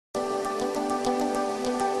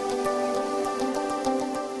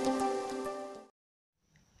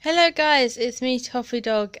Hello guys, it's me Toffee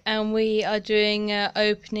Dog and we are doing an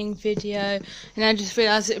opening video, and I just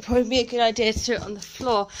realised it would probably be a good idea to do it on the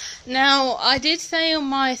floor. Now, I did say on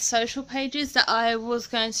my social pages that I was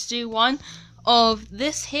going to do one of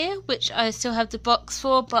this here, which I still have the box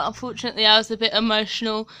for, but unfortunately I was a bit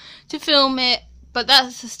emotional to film it. But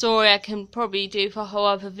that's a story I can probably do for a whole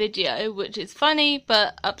other video, which is funny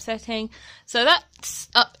but upsetting. So that's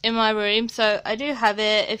up in my room, so I do have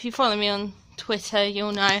it. If you follow me on Twitter,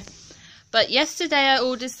 you'll know. But yesterday I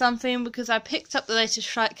ordered something because I picked up the latest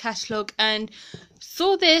Schleich catalogue and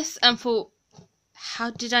saw this and thought,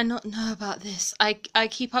 how did I not know about this? I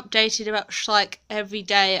keep updated about Schleich every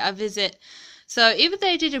day I visit. So either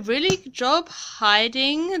they did a really good job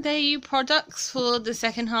hiding their new products for the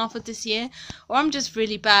second half of this year, or I'm just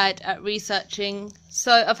really bad at researching.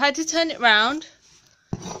 So I've had to turn it round,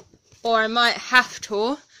 or I might have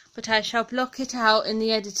to, but I shall block it out in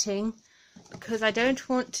the editing because I don't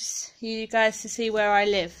want you guys to see where I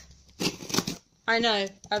live. I know,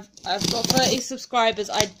 I've got 30 subscribers.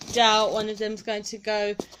 I doubt one of them's going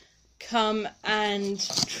to come and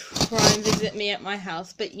try and visit me at my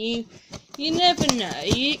house, but you never know.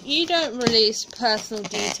 You don't release personal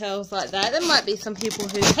details like that. There might be some people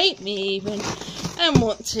who hate me even and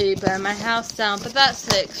want to burn my house down, but that's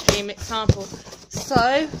the extreme example.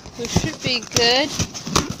 So we should be good.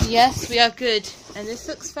 Yes, we are good, and this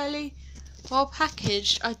looks fairly well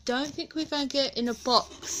packaged. I don't think we're going to get in a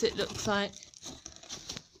box. It looks like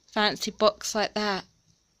fancy box like that.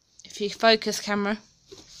 If you focus, camera,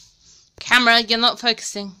 you're not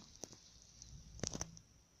focusing.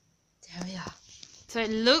 There we are. So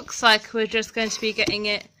it looks like we're just going to be getting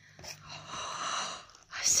it.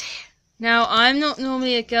 I see it. Now, I'm not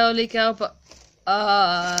normally a girly girl, but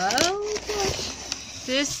oh gosh,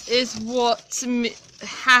 this is what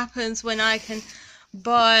happens when I can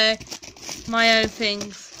buy my own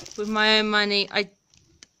things with my own money.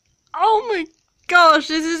 Oh my gosh,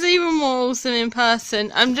 this is even more awesome in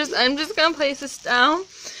person. I'm just gonna place this down.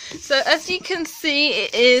 So as you can see,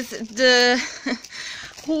 it is the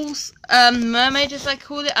horse mermaid, as I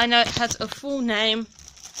call it. I know it has a full name,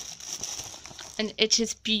 and it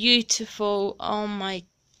is beautiful. Oh my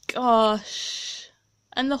gosh.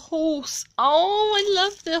 And the horse, oh, I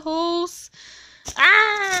love the horse.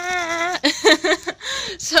 Ah!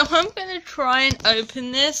 So I'm going to try and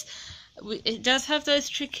open this. It does have those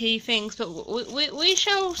tricky things, but we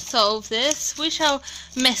shall solve this. We shall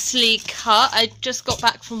messily cut. I just got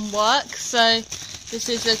back from work, so this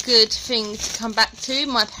is a good thing to come back to.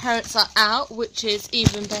 My parents are out, which is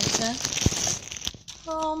even better.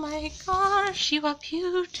 Oh my gosh, you are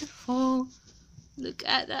beautiful. Look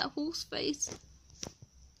at that horse face.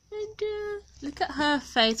 And look at her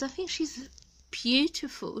face. I think she's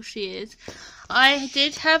beautiful. She is. I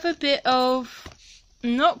did have a bit of,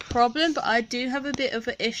 not problem, but I do have a bit of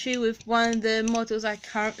an issue with one of the models I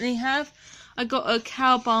currently have. I got a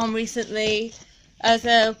cow barn recently as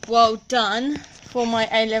a well done for my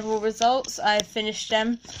A-level results. I finished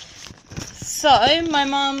them. So my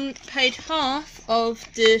mum paid half of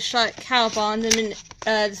the Schleich cow barn, the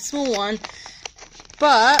small one.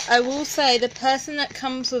 But I will say the person that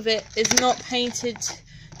comes with it is not painted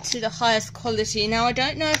to the highest quality. Now, I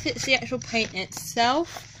don't know if it's the actual paint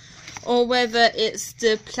itself or whether it's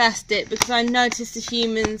the plastic, because I noticed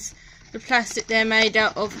the plastic they're made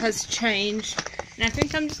out of has changed. And I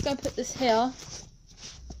think I'm just going to put this here.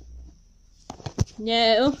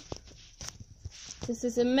 No, this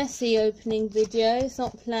is a messy opening video. It's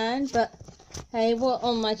not planned, but hey, what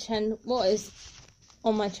is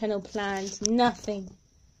on my channel planned? Nothing.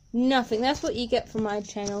 That's what you get from my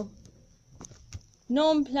channel.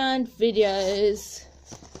 Non-planned videos.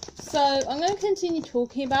 So I'm going to continue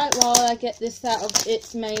talking about it while I get this out of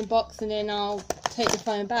its main box, and then I'll take the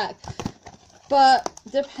phone back. But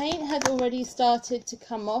the paint has already started to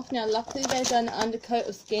come off. Now luckily they've done an undercoat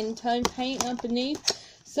of skin tone paint underneath.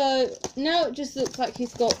 So now it just looks like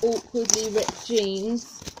he's got awkwardly ripped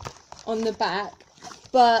jeans on the back.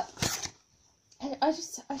 But I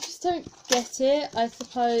just don't get it. I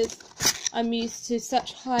suppose I'm used to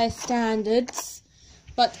such high standards.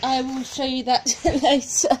 But I will show you that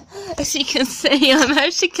later. As you can see, I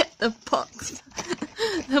managed to get the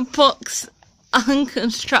box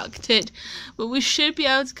unconstructed. But we should be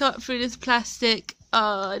able to cut through this plastic.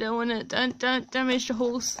 Oh, I don't want to, don't damage the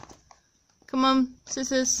horse. Come on,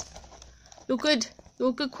 scissors. You're good. You're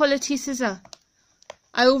a good quality scissor.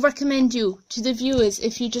 I will recommend you to the viewers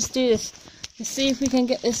if you just do this. Let's see if we can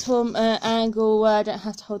get this from an angle where I don't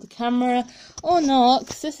have to hold the camera or not,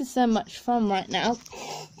 because this is so much fun right now.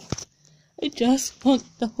 I just want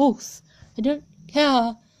the horse. I don't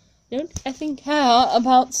care don't effing care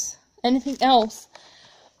about anything else.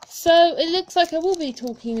 So it looks like I will be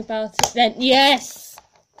talking about it then. Yes!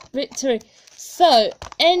 Victory. So,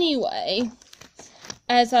 anyway,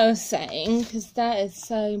 as I was saying, because that is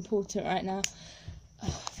so important right now, I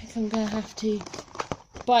think I'm going to have to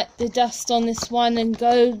bite the dust on this one and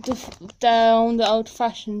go down the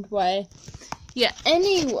old-fashioned way. Yeah,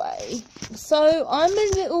 anyway, so I'm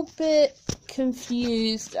a little bit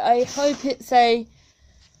confused. I hope it's a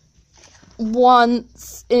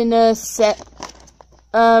once in a set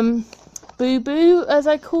boo-boo, as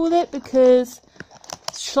I call it, because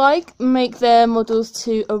Schleich make their models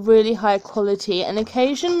to a really high quality, and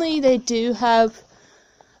occasionally they do have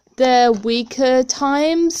their weaker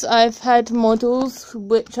times. I've had models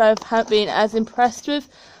which I've been as impressed with,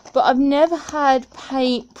 but I've never had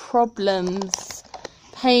paint problems,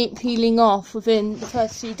 paint peeling off within the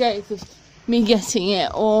first few days of me getting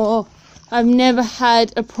it, or I've never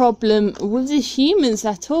had a problem with the humans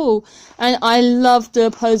at all. And I love the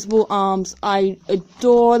opposable arms. I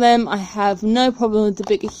adore them. I have no problem with the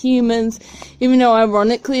bigger humans, even though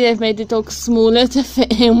ironically they've made the dog smaller to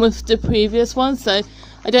fit in with the previous one. So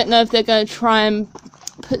I don't know if they're going to try and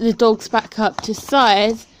put the dogs back up to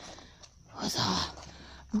size.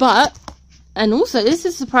 But, and also this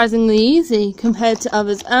is surprisingly easy compared to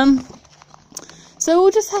others. So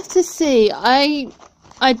we'll just have to see. I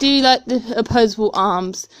do like the opposable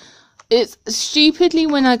arms. It's stupidly,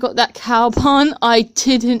 when I got that cow barn, I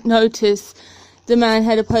didn't notice the man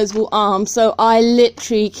had opposable arms. So I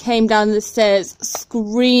literally came down the stairs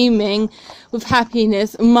screaming with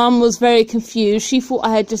happiness. Mum was very confused. She thought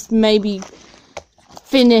I had just maybe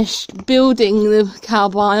finished building the cow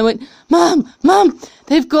barn. I went, Mum,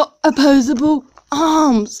 they've got opposable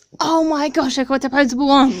arms. Oh my gosh, I got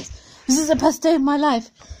opposable arms. This is the best day of my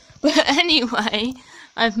life. But anyway,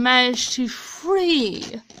 I've managed to free.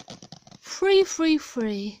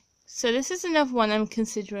 So this is another one I'm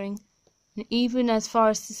considering. And even as far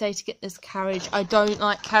as to say to get this carriage. I don't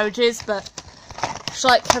like carriages, but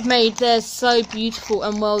Schleich have made theirs so beautiful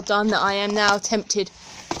and well done that I am now tempted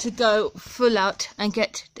to go full out and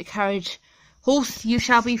get the carriage. Horse, you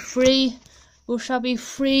shall be free. We shall be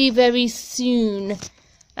free very soon.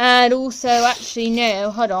 And also, actually, no,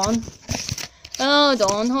 hold on. Hold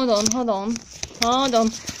on.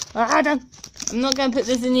 I'm not going to put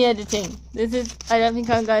this in the editing. I don't think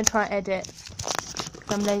I'm going to try and edit.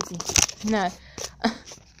 I'm lazy. No.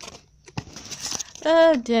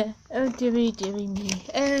 Oh dear. Oh dearie me.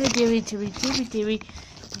 Oh dearie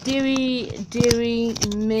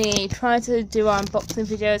me. Trying to do our unboxing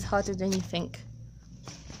video is harder than you think.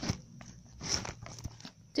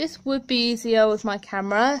 This would be easier with my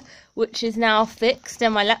camera, which is now fixed,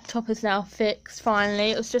 and my laptop is now fixed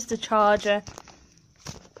finally. It was just a charger,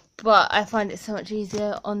 but I find it so much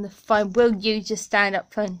easier on the phone. Will you just stand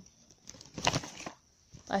up, phone?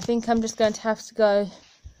 I think I'm just going to have to go.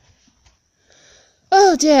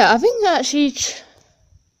 Oh dear, I think actually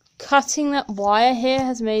cutting that wire here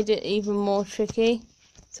has made it even more tricky.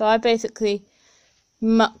 So I basically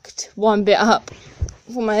mucked one bit up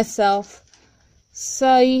for myself.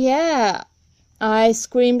 So yeah, I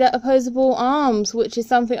screamed at opposable arms, which is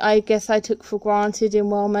something I guess I took for granted in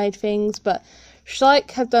well-made things, but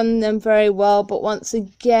Schleich have done them very well. But once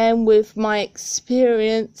again, with my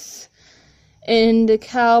experience in the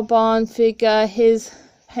cow barn figure, his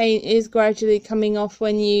paint is gradually coming off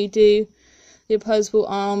when you do the opposable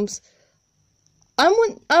arms. I'm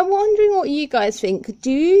wondering what you guys think.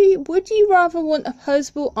 Would you rather want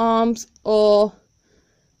opposable arms or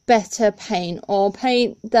better paint, or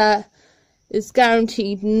paint that is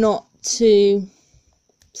guaranteed not to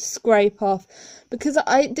scrape off? Because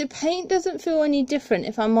the paint doesn't feel any different,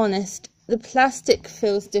 if I'm honest. The plastic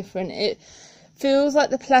feels different. It feels like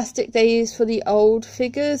the plastic they used for the old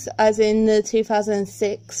figures, as in the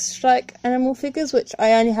 2006 Schleich animal figures, which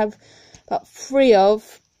I only have about 3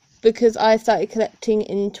 of, because I started collecting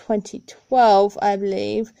in 2012, I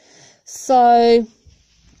believe. So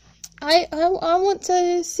I want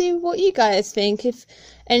to see what you guys think, if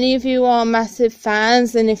any of you are massive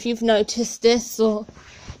fans, and if you've noticed this or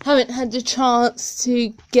haven't had the chance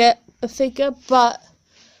to get a figure. But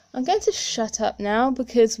I'm going to shut up now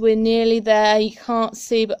because we're nearly there. You can't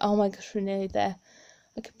see, but oh my gosh, we're nearly there.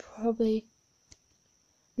 I could probably...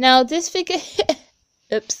 Now this figure...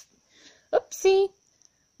 Oopsie.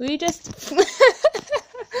 We just...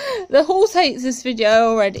 The horse hates this video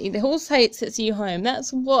already. The horse hates its new home.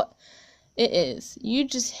 That's what it is. You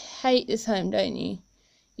just hate this home, don't you?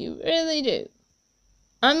 You really do.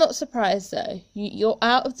 I'm not surprised though. You're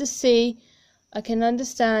out of the sea. I can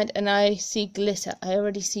understand, and I see glitter. I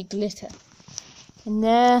already see glitter. And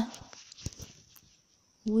there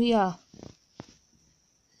we are.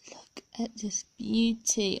 Look at this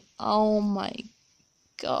beauty. Oh my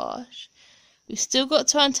gosh. We've still got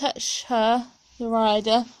to untouch her, the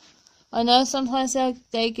rider. I know sometimes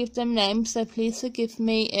they give them names, so please forgive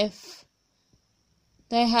me if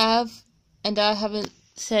they have and I haven't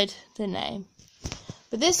said the name.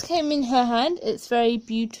 But this came in her hand. It's very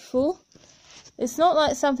beautiful. It's not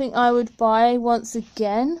like something I would buy once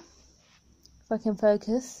again. If I can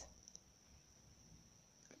focus.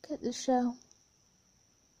 Look at the shell.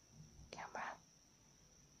 Camera.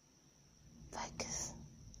 Focus.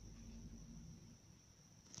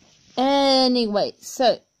 Anyway,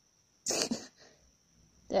 so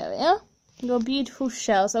there we are. Your beautiful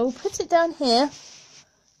shells. I will put it down here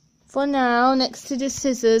for now next to the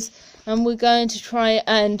scissors, and we're going to try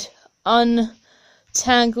and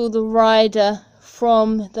untangle the rider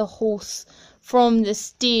from the horse, from the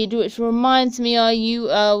steed, which reminds me,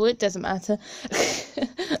 it doesn't matter.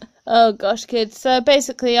 Oh gosh, kids. So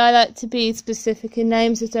basically I like to be specific in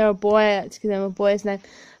names. If they're a boy, I like to give them a boy's name.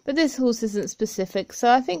 But this horse isn't specific, so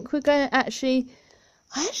I think we're going to I actually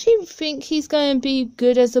think he's going to be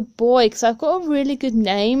good as a boy, because I've got a really good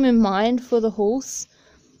name in mind for the horse.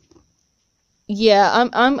 Yeah,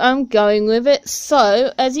 I'm going with it.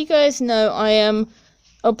 So, as you guys know, I am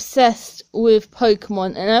obsessed with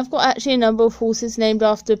Pokemon, and I've got actually a number of horses named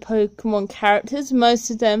after Pokemon characters, most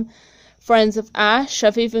of them friends of Ash.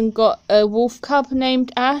 I've even got a wolf cub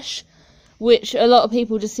named Ash, which a lot of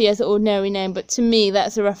people just see as an ordinary name, but to me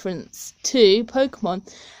that's a reference to Pokemon.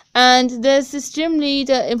 And there's this gym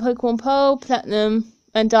leader in Pokemon Pearl, Platinum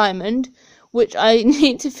and Diamond, which I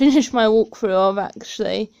need to finish my walkthrough of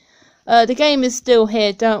actually. The game is still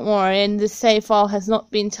here, don't worry, and the save file has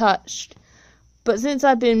not been touched. But since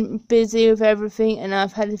I've been busy with everything and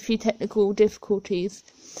I've had a few technical difficulties.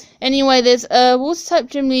 Anyway, there's a water type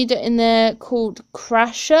gym leader in there called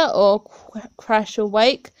Crasher or Crasher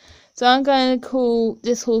Wake. So I'm going to call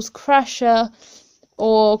this horse Crasher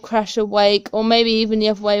or Crasher Wake, or maybe even the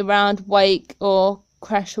other way around, Wake or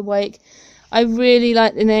Crasher Wake. I really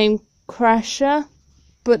like the name Crasher,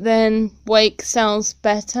 but then Wake sounds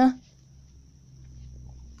better.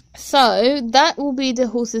 So that will be the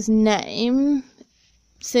horse's name,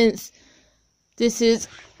 since this is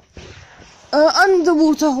an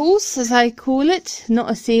underwater horse, as I call it, not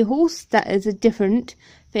a seahorse. That is a different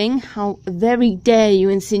thing. How very dare you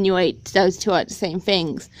insinuate those two are the same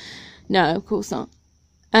things? No, of course not.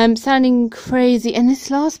 Sounding crazy, and this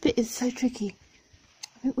last bit is so tricky.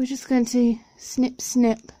 I think we're just going to snip,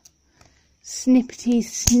 snip, snippety,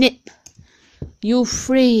 snip. You're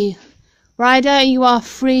free. Rider, you are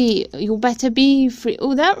free. You better be free.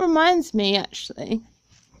 Oh, that reminds me, actually.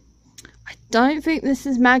 I don't think this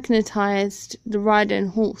is magnetized, the rider and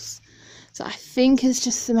horse. So I think it's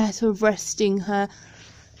just a matter of resting her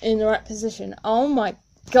in the right position. Oh my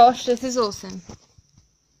gosh, this is awesome.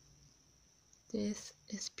 This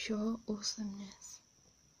is pure awesomeness.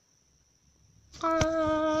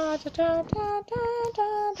 Ah, da da da da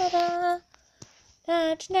da da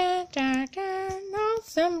da da da da.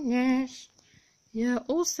 Awesomeness. You're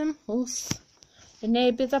awesome horse. The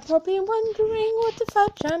neighbours are probably wondering what the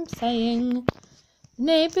fudge I'm saying. The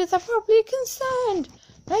neighbours are probably concerned.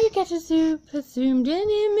 Now you get a super zoomed in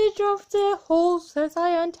image of the horse as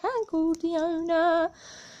I untangle the owner.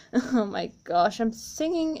 Oh my gosh, I'm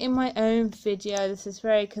singing in my own video. This is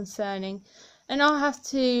very concerning. And I'll have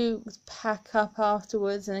to pack up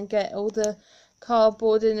afterwards and get all the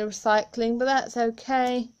cardboard in the recycling, but that's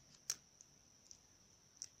okay.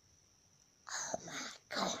 Oh my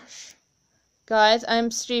gosh. Guys,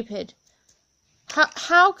 I'm stupid.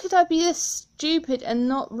 How could I be this stupid and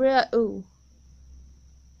not real?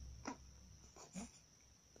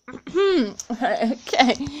 Ooh.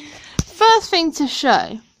 Okay. First thing to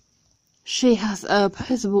show. She has a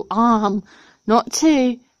opposable arm. Not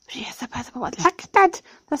two, but she has a opposable one. Look at that.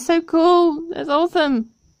 That's so cool. That's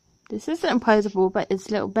awesome. This isn't opposable, but it's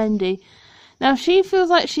a little bendy. Now, she feels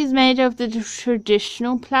like she's made of the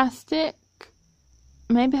traditional plastic.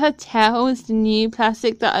 Maybe her tail is the new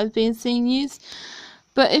plastic that I've been seeing used.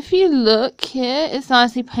 But if you look here, it's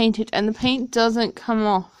nicely painted, and the paint doesn't come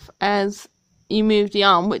off as you move the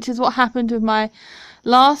arm, which is what happened with my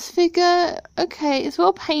last figure. Okay, it's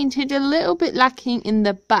well painted, a little bit lacking in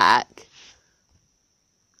the back.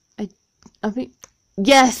 I think,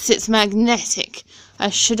 yes, it's magnetic. I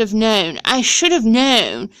should have known. I should have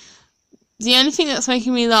known. The only thing that's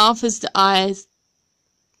making me laugh is the eyes.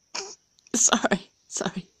 Sorry.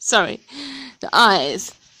 The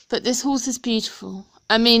eyes. But this horse is beautiful.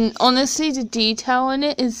 I mean, honestly, the detail on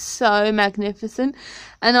it is so magnificent.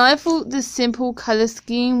 And I thought the simple colour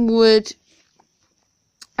scheme would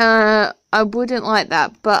I wouldn't like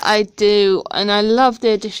that, but I do, and I love the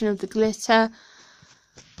addition of the glitter.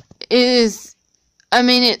 It's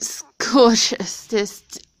gorgeous.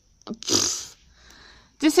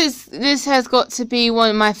 This has got to be one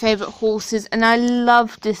of my favourite horses, and I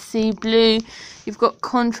love the sea blue. You've got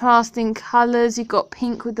contrasting colours. You've got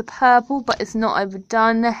pink with the purple, but it's not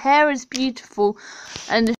overdone. The hair is beautiful,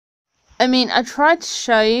 and I tried to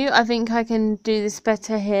show you. I think I can do this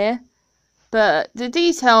better here. But the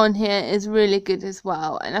detail on here is really good as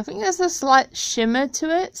well. And I think there's a slight shimmer to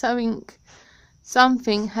it. So I think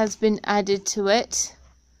something has been added to it.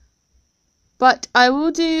 But I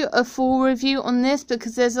will do a full review on this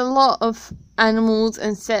because there's a lot of animals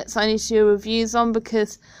and sets I need to do reviews on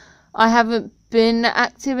because I haven't been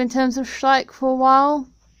active in terms of Schleich for a while.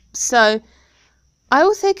 So I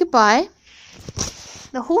will say goodbye.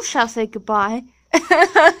 The horse shall say goodbye.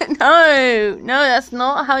 No, that's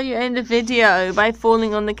not how you end a video, by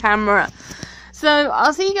falling on the camera. So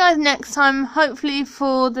I'll see you guys next time, hopefully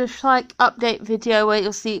for the Schleich update video where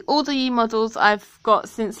you'll see all the models I've got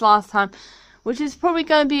since last time, which is probably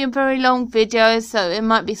going to be a very long video, so it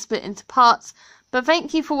might be split into parts. But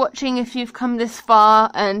thank you for watching if you've come this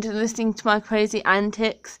far and listening to my crazy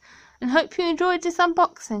antics, and hope you enjoyed this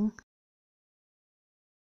unboxing.